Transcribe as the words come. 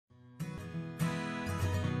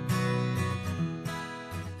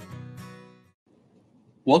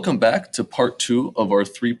Welcome back to part 2 of our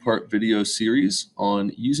 3-part video series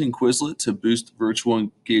on using Quizlet to boost virtual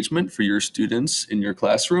engagement for your students in your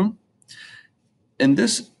classroom. In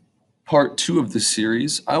this part 2 of the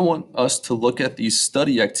series, I want us to look at these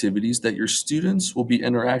study activities that your students will be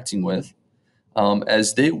interacting with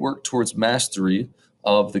as they work towards mastery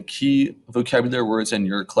of the key vocabulary words in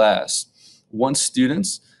your class. Once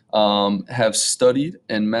students have studied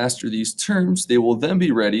and mastered these terms, they will then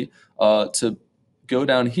be ready to go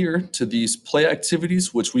down here to these play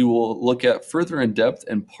activities, which we will look at further in depth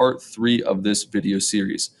in part 3 of this video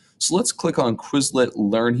series. So let's click on Quizlet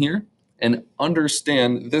Learn here and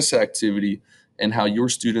understand this activity and how your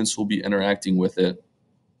students will be interacting with it.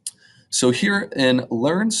 So here in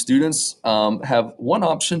Learn, students have one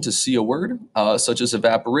option to see a word, such as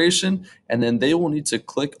evaporation, and then they will need to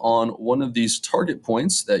click on one of these target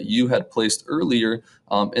points that you had placed earlier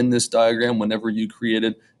in this diagram whenever you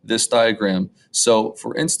created this diagram. So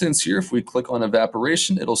for instance here, if we click on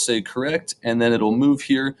evaporation, it'll say correct, and then it'll move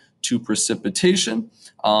here to precipitation.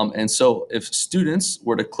 And so if students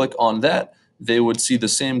were to click on that, they would see the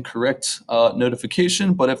same correct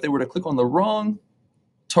notification, but if they were to click on the wrong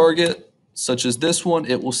target, such as this one,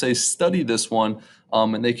 it will say study this one,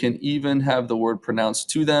 and they can even have the word pronounced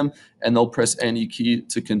to them, and they'll press any key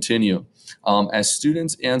to continue. As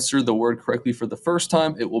students answer the word correctly for the first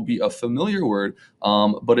time, it will be a familiar word,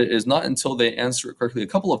 but it is not until they answer it correctly a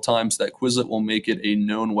couple of times that Quizlet will make it a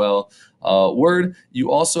known well word.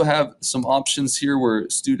 You also have some options here where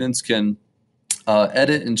students can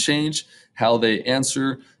edit and change how they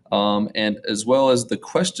answer, and as well as the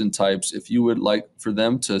question types. If you would like for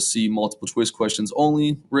them to see multiple choice questions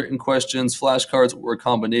only, written questions, flashcards, or a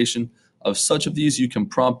combination of such of these, you can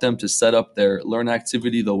prompt them to set up their learn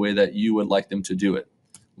activity the way that you would like them to do it.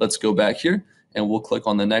 Let's go back here and we'll click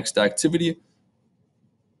on the next activity,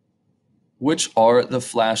 which are the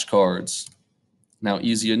flashcards. Now,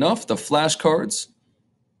 easy enough, the flashcards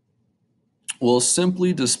will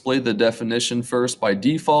simply display the definition first by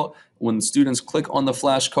default. When students click on the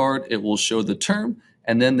flashcard, it will show the term,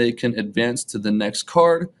 and then they can advance to the next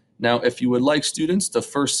card. Now, if you would like students to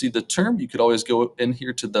first see the term, you could always go in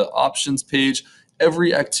here to the options page.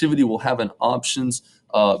 Every activity will have an options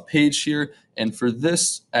page here, and for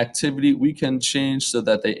this activity, we can change so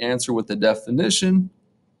that they answer with the definition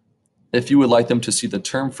if you would like them to see the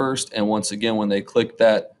term first. And once again, when they click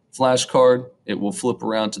that flashcard, it will flip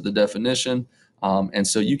around to the definition. And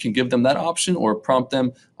so you can give them that option or prompt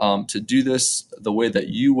them to do this the way that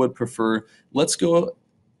you would prefer. Let's go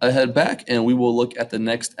ahead back and we will look at the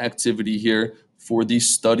next activity here for the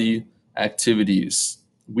study activities.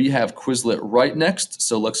 We have Quizlet Write next,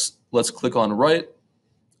 so let's click on Write.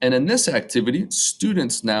 And in this activity,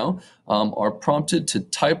 students now are prompted to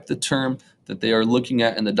type the term that they are looking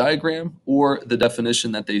at in the diagram or the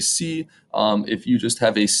definition that they see if you just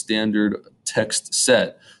have a standard text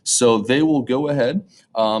set. So they will go ahead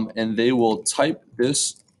and they will type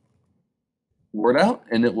this word out,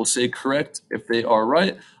 and it will say correct if they are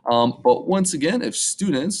right. But once again, if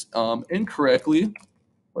students incorrectly,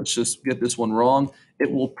 let's just get this one wrong,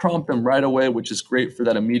 it will prompt them right away, which is great for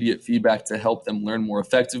that immediate feedback to help them learn more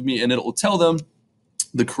effectively. And it will tell them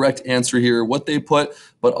the correct answer here, what they put,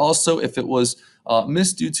 but also if it was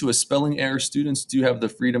missed due to a spelling error, students do have the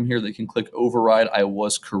freedom here. They can click override, I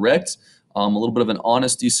was correct. A little bit of an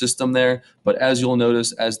honesty system there, but as you'll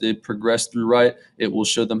notice, as they progress through right, it will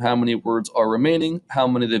show them how many words are remaining, how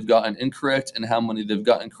many they've gotten incorrect, and how many they've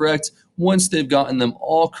gotten correct. Once they've gotten them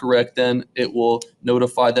all correct, then it will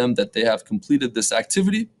notify them that they have completed this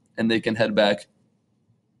activity, and they can head back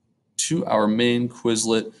to our main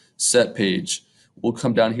Quizlet set page. We'll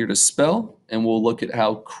come down here to spell, and we'll look at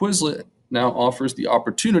how Quizlet now offers the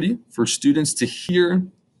opportunity for students to hear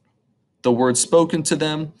the words spoken to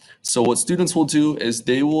them. So what students will do is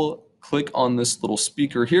they will click on this little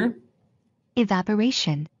speaker here.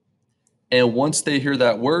 Evaporation. And once they hear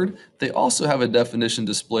that word, they also have a definition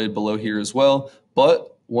displayed below here as well.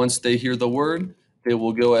 But once they hear the word, they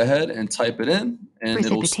will go ahead and type it in, and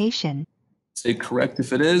Precipitation. it'll say correct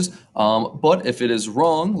if it is. But if it is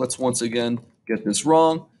wrong, let's once again get this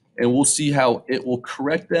wrong, and we'll see how it will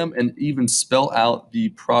correct them and even spell out the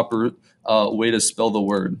proper way to spell the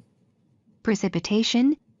word.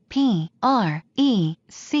 Precipitation.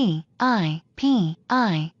 Precipitation.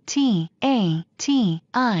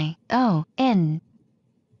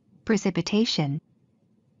 Precipitation.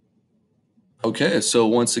 Okay, so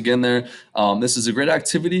once again there, this is a great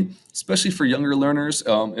activity, especially for younger learners.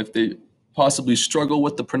 If they possibly struggle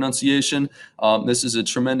with the pronunciation, this is a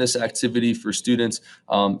tremendous activity for students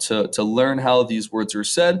to learn how these words are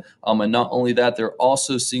said. And not only that, they're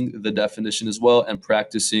also seeing the definition as well and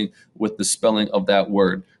practicing with the spelling of that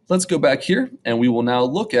word. Let's go back here and we will now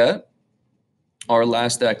look at our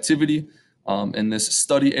last activity in this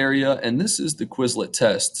study area, and this is the Quizlet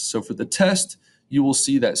test. So for the test, you will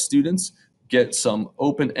see that students get some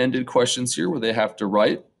open-ended questions here where they have to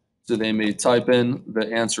write. So they may type in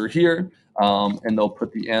the answer here, and they'll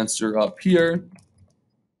put the answer up here.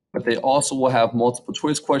 But they also will have multiple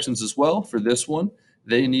choice questions as well. For this one,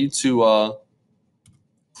 they need to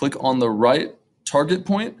click on the right target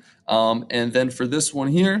point. And then for this one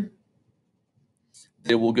here,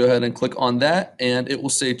 they will go ahead and click on that, and it will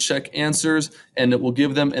say check answers, and it will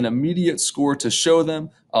give them an immediate score to show them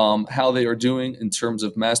how they are doing in terms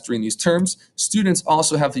of mastering these terms. Students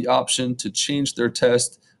also have the option to change their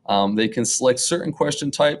test. They can select certain question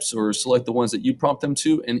types or select the ones that you prompt them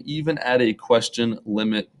to, and even add a question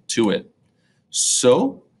limit to it.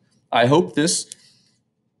 So I hope this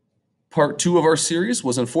part 2 of our series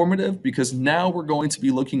was informative, because now we're going to be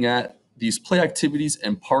looking at these play activities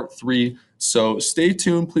in part 3. So stay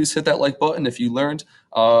tuned. Please hit that like button if you learned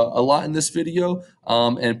a lot in this video.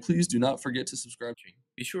 And please do not forget to subscribe.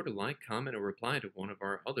 Be sure to like, comment, or reply to one of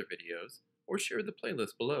our other videos, or share the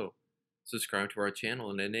playlist below. Subscribe to our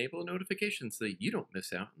channel and enable notifications so that you don't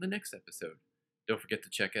miss out on the next episode. Don't forget to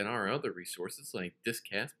check out our other resources like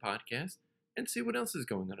Discast Podcast and see what else is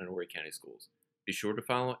going on in Horry County Schools. Be sure to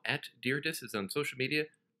follow @DearDisses on social media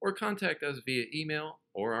or contact us via email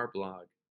or our blog.